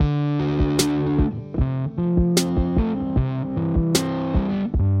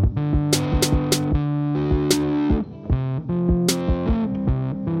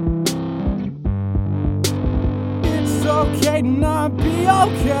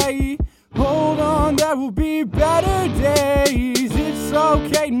okay. Hold on, there will be better days. It's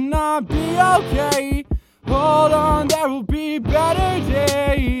okay to not be okay. Hold on, there will be better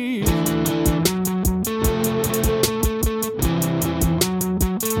days.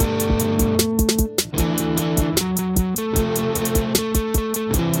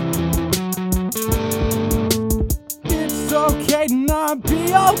 It's okay to not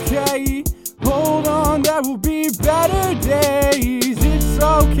be okay. Hold on, there will be better days. It's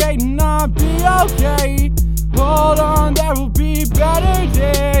okay to not be okay. Hold on, there will be better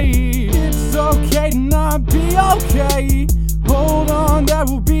days. It's okay to not be okay. Hold on, there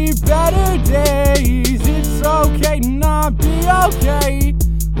will be better days. It's okay to not be okay.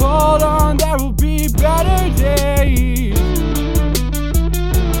 Hold on, there will be better days.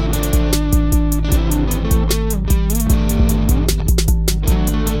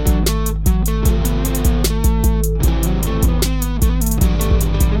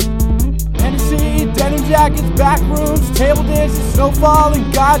 Denim jackets, back rooms, table dances, snowfall,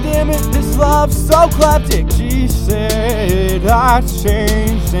 and goddamn it, this love's so kleptic. She said I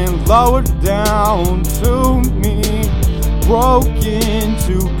changed and lowered down to me, broke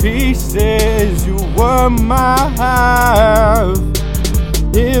into pieces. You were my half.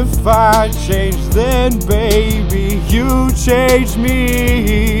 If I changed, then baby, you changed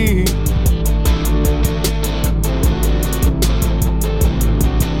me.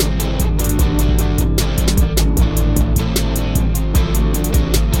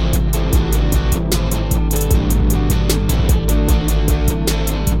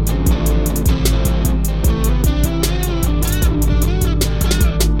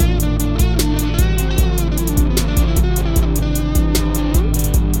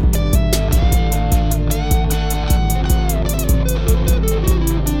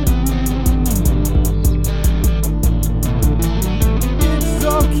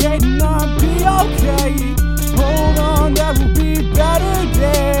 Okay, not be okay. Hold on.